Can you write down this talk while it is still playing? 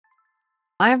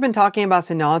I have been talking about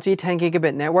Synology 10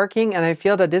 gigabit networking, and I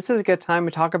feel that this is a good time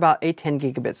to talk about a 10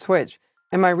 gigabit switch.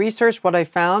 In my research, what I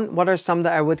found, what are some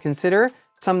that I would consider,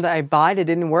 some that I buy that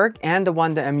didn't work, and the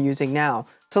one that I'm using now.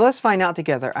 So let's find out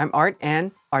together. I'm Art,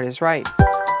 and Art is right.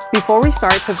 Before we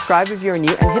start, subscribe if you're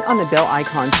new and hit on the bell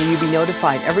icon so you'll be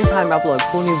notified every time I upload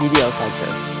cool new videos like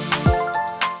this.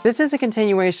 This is a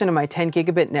continuation of my 10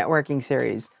 gigabit networking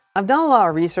series. I've done a lot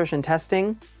of research and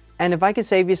testing, and if I could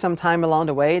save you some time along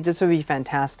the way, this would be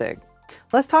fantastic.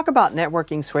 Let's talk about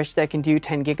networking switch that can do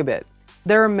 10 gigabit.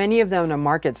 There are many of them in the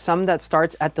market, some that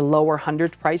starts at the lower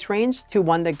hundreds price range to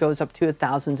one that goes up to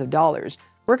thousands of dollars.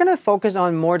 We're going to focus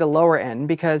on more the lower end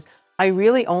because I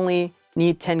really only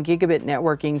need 10 gigabit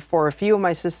networking for a few of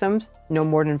my systems, no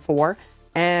more than 4,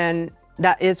 and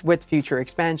that is with future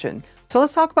expansion. So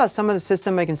let's talk about some of the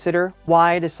system I consider,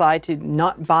 why I decide to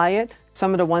not buy it,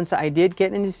 some of the ones that I did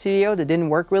get in the studio that didn't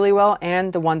work really well,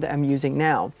 and the one that I'm using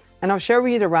now. And I'll share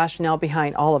with you the rationale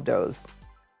behind all of those.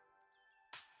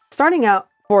 Starting out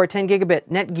for 10 gigabit,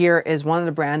 Netgear is one of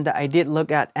the brands that I did look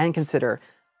at and consider.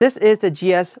 This is the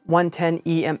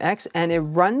GS110EMX, and it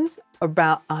runs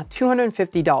about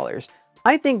 $250.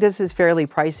 I think this is fairly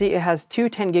pricey. It has two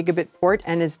 10 gigabit port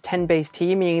and is 10 base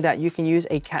T, meaning that you can use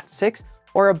a Cat6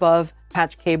 or above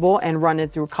patch cable and run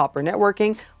it through copper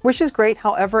networking, which is great.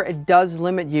 However, it does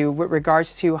limit you with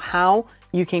regards to how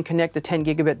you can connect a 10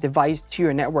 gigabit device to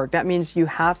your network. That means you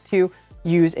have to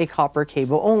use a copper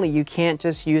cable only. You can't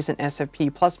just use an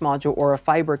SFP plus module or a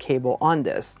fiber cable on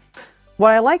this.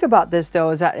 What I like about this though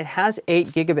is that it has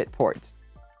 8 gigabit ports.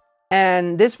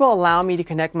 And this will allow me to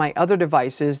connect my other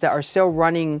devices that are still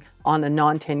running on a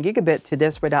non-10 gigabit to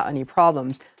this without any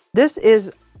problems. This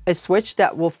is a switch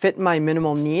that will fit my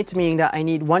minimal needs, meaning that I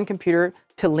need one computer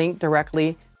to link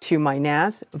directly to my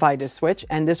NAS via the switch,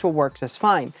 and this will work just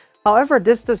fine. However,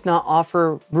 this does not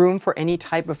offer room for any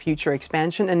type of future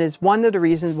expansion, and is one of the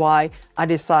reasons why I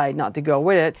decide not to go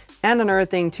with it. And another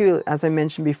thing too, as I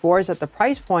mentioned before, is that the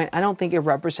price point, I don't think it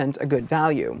represents a good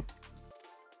value.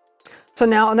 So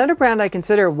now another brand I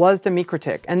consider was the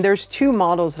Mikrotik, and there's two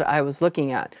models that I was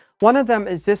looking at. One of them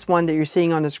is this one that you're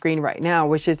seeing on the screen right now,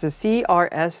 which is the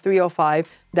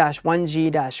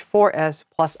CRS3051G4S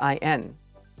plus IN.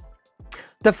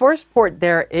 The first port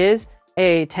there is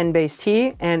a 10 base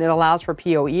T, and it allows for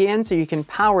PoE in, so you can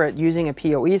power it using a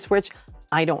PoE switch.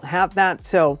 I don't have that,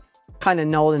 so kind of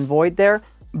null and void there,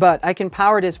 but I can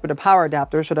power this with a power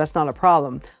adapter, so that's not a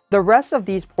problem. The rest of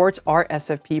these ports are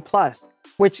SFP plus,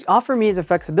 which offer me the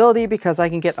flexibility because I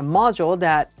can get a module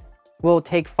that will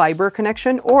take fiber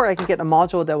connection, or I can get a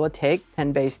module that will take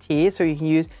 10 base T, so you can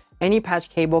use any patch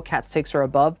cable Cat6 or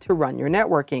above to run your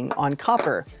networking on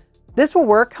copper. This will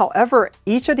work. However,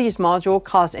 each of these modules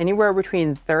costs anywhere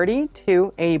between 30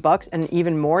 to 80 bucks and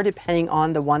even more depending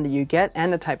on the one that you get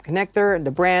and the type connector, the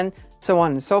brand, so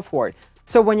on and so forth.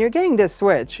 So when you're getting this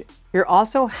switch, you're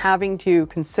also having to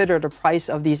consider the price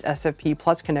of these SFP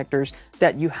plus connectors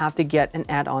that you have to get and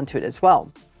add on to it as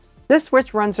well. This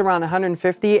switch runs around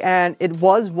 150, and it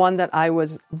was one that I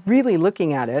was really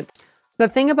looking at it. The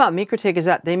thing about Mikrotik is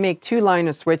that they make two line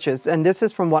of switches, and this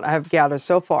is from what I've gathered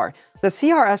so far. The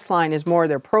CRS line is more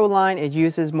their Pro line. It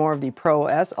uses more of the Pro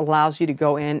OS, allows you to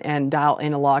go in and dial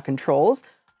in a lot of controls.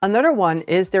 Another one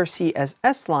is their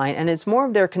CSS line, and it's more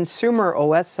of their consumer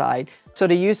OS side. So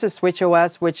they use the Switch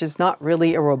OS, which is not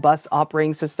really a robust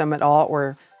operating system at all,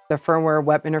 or the firmware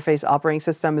web interface operating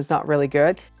system is not really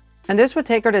good. And this would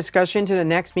take our discussion to the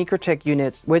next Mikrotik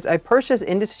unit, which I purchased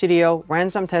in the studio, ran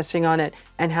some testing on it,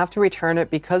 and have to return it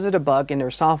because of the bug in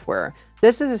their software.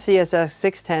 This is the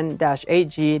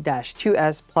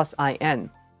CRS6108G2S plus IN.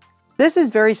 This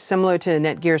is very similar to the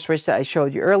Netgear switch that I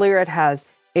showed you earlier. It has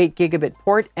 8 gigabit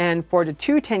port, and for the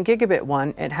 10 gigabit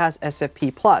one, it has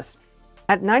SFP plus.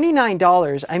 At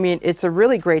 $99, I mean, it's a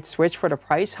really great switch for the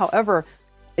price. However,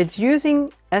 it's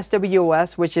using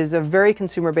SWOS, which is a very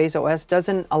consumer-based OS,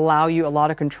 doesn't allow you a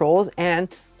lot of controls, and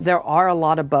there are a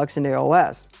lot of bugs in the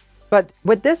OS. But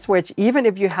with this switch, even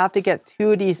if you have to get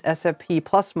 2 of these SFP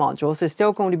plus modules, it's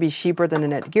still going to be cheaper than the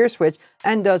Netgear switch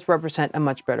and does represent a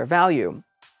much better value.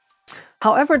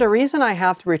 However, the reason I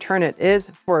have to return it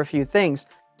is for a few things.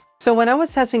 So when I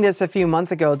was testing this a few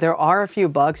months ago, there are a few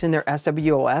bugs in their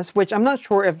SWOS, which I'm not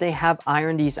sure if they have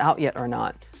ironed these out yet or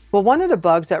not. Well, one of the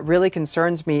bugs that really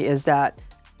concerns me is that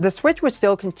the switch would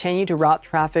still continue to route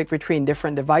traffic between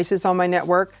different devices on my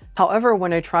network. However,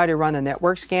 when I try to run a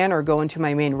network scan or go into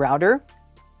my main router,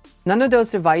 none of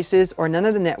those devices or none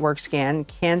of the network scan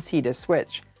can see the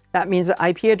switch. That means the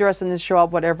IP address doesn't show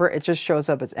up, whatever, it just shows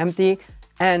up as empty.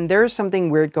 And there's something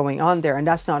weird going on there, and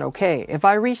that's not okay. If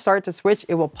I restart the switch,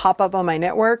 it will pop up on my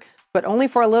network, but only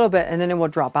for a little bit, and then it will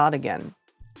drop out again.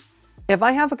 If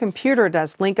I have a computer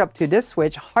that's linked up to this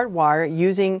switch hardwire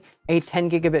using a 10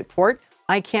 gigabit port,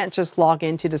 I can't just log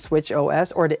into the switch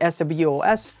OS or the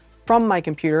SWOS from my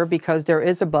computer because there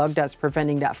is a bug that's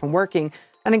preventing that from working.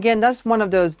 And again, that's one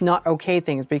of those not okay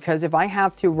things, because if I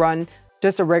have to run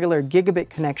just a regular gigabit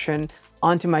connection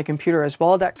onto my computer as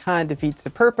well, that kind of defeats the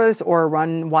purpose, or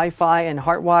run Wi-Fi and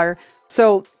hardwire.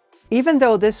 So even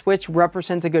though this switch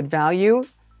represents a good value,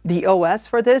 the OS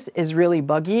for this is really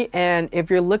buggy. And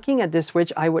if you're looking at this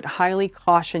switch, I would highly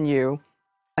caution you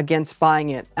against buying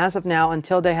it as of now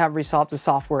until they have resolved the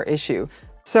software issue.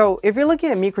 So if you're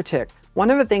looking at Mikrotik, one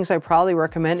of the things I probably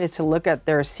recommend is to look at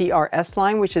their CRS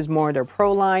line, which is more their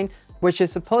Pro line, which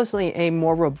is supposedly a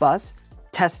more robust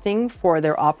testing for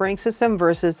their operating system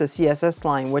versus the CSS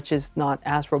line, which is not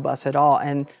as robust at all.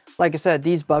 And like I said,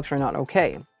 these bugs are not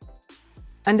okay.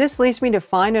 And this leads me to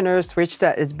find another switch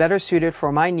that is better suited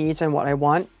for my needs and what I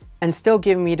want, and still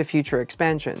giving me the future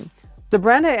expansion. The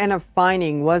brand I ended up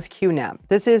finding was QNAP.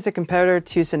 This is a competitor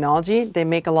to Synology. They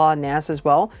make a lot of NAS as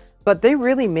well, but they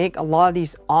really make a lot of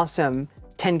these awesome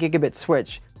 10 gigabit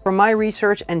switch. From my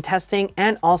research and testing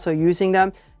and also using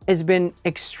them, it's been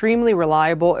extremely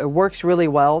reliable. It works really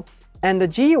well. And the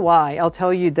GUI, I'll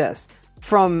tell you this,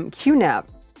 from QNAP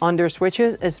on their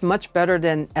switches is much better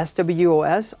than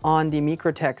SWOS on the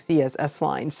Mikrotik CRS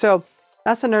line. So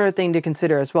that's another thing to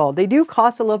consider as well. They do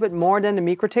cost a little bit more than the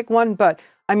Mikrotik one, but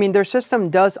I mean, their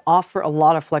system does offer a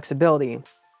lot of flexibility.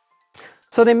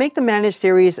 So they make the managed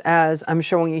series as I'm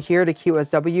showing you here, the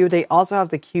QSW. They also have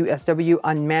the QSW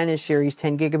unmanaged series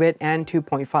 10 gigabit and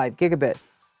 2.5 gigabit.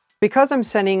 Because I'm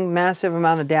sending massive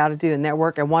amount of data to the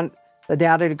network, I want the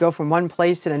data to go from one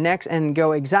place to the next and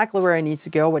go exactly where it needs to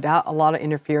go without a lot of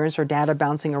interference or data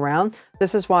bouncing around.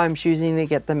 This is why I'm choosing to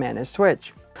get the managed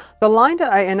switch. The line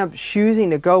that I end up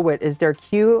choosing to go with is their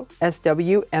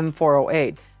QSW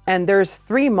M408. And there's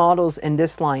 3 models in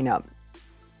this lineup.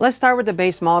 Let's start with the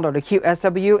base model, the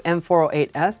QSW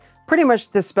M408S. Pretty much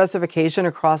the specification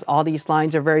across all these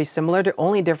lines are very similar. The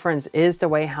only difference is the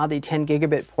way how the 10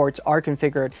 gigabit ports are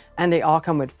configured, and they all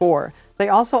come with 4. They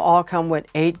also all come with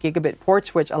 8 gigabit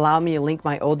ports, which allow me to link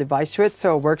my old device to it,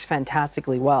 so it works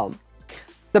fantastically well.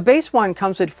 The base one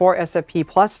comes with 4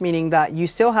 SFP+, meaning that you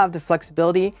still have the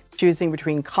flexibility choosing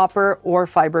between copper or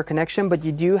fiber connection, but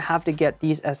you do have to get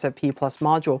these SFP+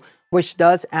 module, which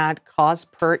does add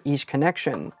cost per each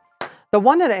connection. The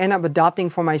one that I end up adopting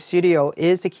for my studio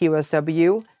is the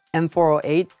QSW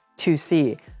M408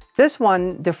 2C. This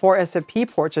one, the 4 SFP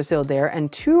ports are still there, and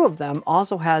 2 of them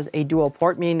also has a dual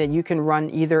port, meaning that you can run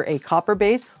either a copper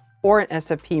base or an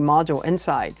SFP module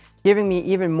inside, giving me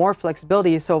even more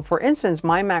flexibility. So for instance,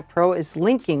 my Mac Pro is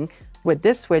linking with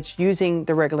this switch using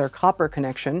the regular copper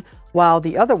connection, while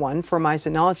the other one for my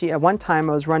Synology, at one time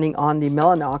I was running on the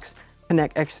Mellanox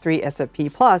Connect X3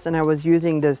 SFP+, and I was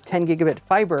using this 10 gigabit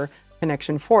fiber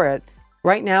connection for it.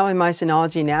 Right now in my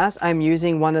Synology NAS, I'm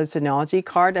using one of the Synology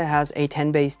card that has a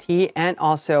 10 base T, and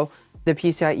also the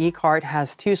PCIe card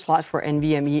has 2 slots for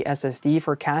NVMe SSD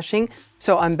for caching.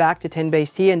 So I'm back to 10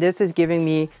 base T, and this is giving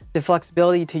me the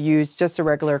flexibility to use just a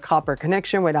regular copper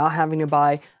connection without having to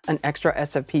buy an extra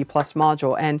SFP+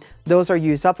 module, and those are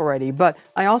used up already. But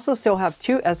I also still have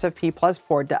 2 SFP+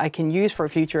 port that I can use for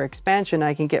future expansion.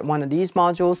 I can get one of these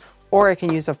modules, or I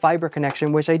can use a fiber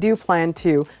connection, which I do plan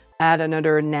to add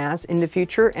another NAS in the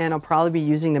future, and I'll probably be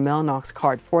using the Mellanox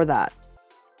card for that.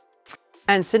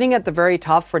 And sitting at the very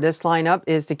top for this lineup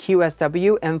is the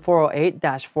QSW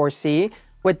M408-4C.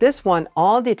 With this one,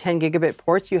 all the 10 gigabit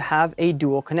ports, you have a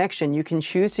dual connection. You can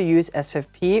choose to use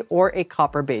SFP or a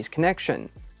copper-based connection.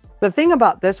 The thing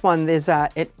about this one is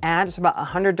that it adds about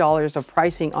 $100 of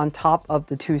pricing on top of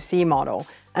the 2C model.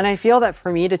 And I feel that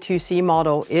for me, the 2C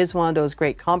model is one of those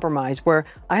great compromise where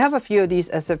I have a few of these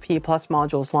SFP+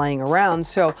 modules lying around,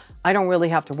 so I don't really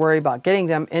have to worry about getting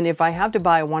them. And if I have to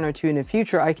buy 1 or 2 in the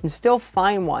future, I can still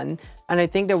find one. And I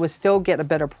think that would still get a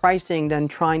better pricing than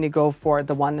trying to go for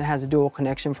the one that has a dual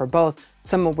connection for both,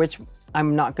 some of which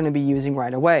I'm not going to be using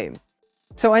right away.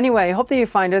 So anyway, I hope that you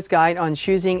find this guide on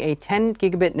choosing a 10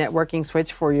 gigabit networking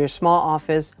switch for your small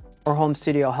office or home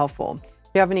studio helpful.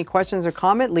 If you have any questions or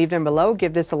comment, leave them below.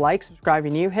 Give this a like, subscribe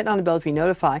if you're new, hit on the bell to be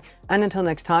notified. And until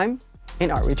next time,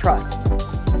 in art we trust.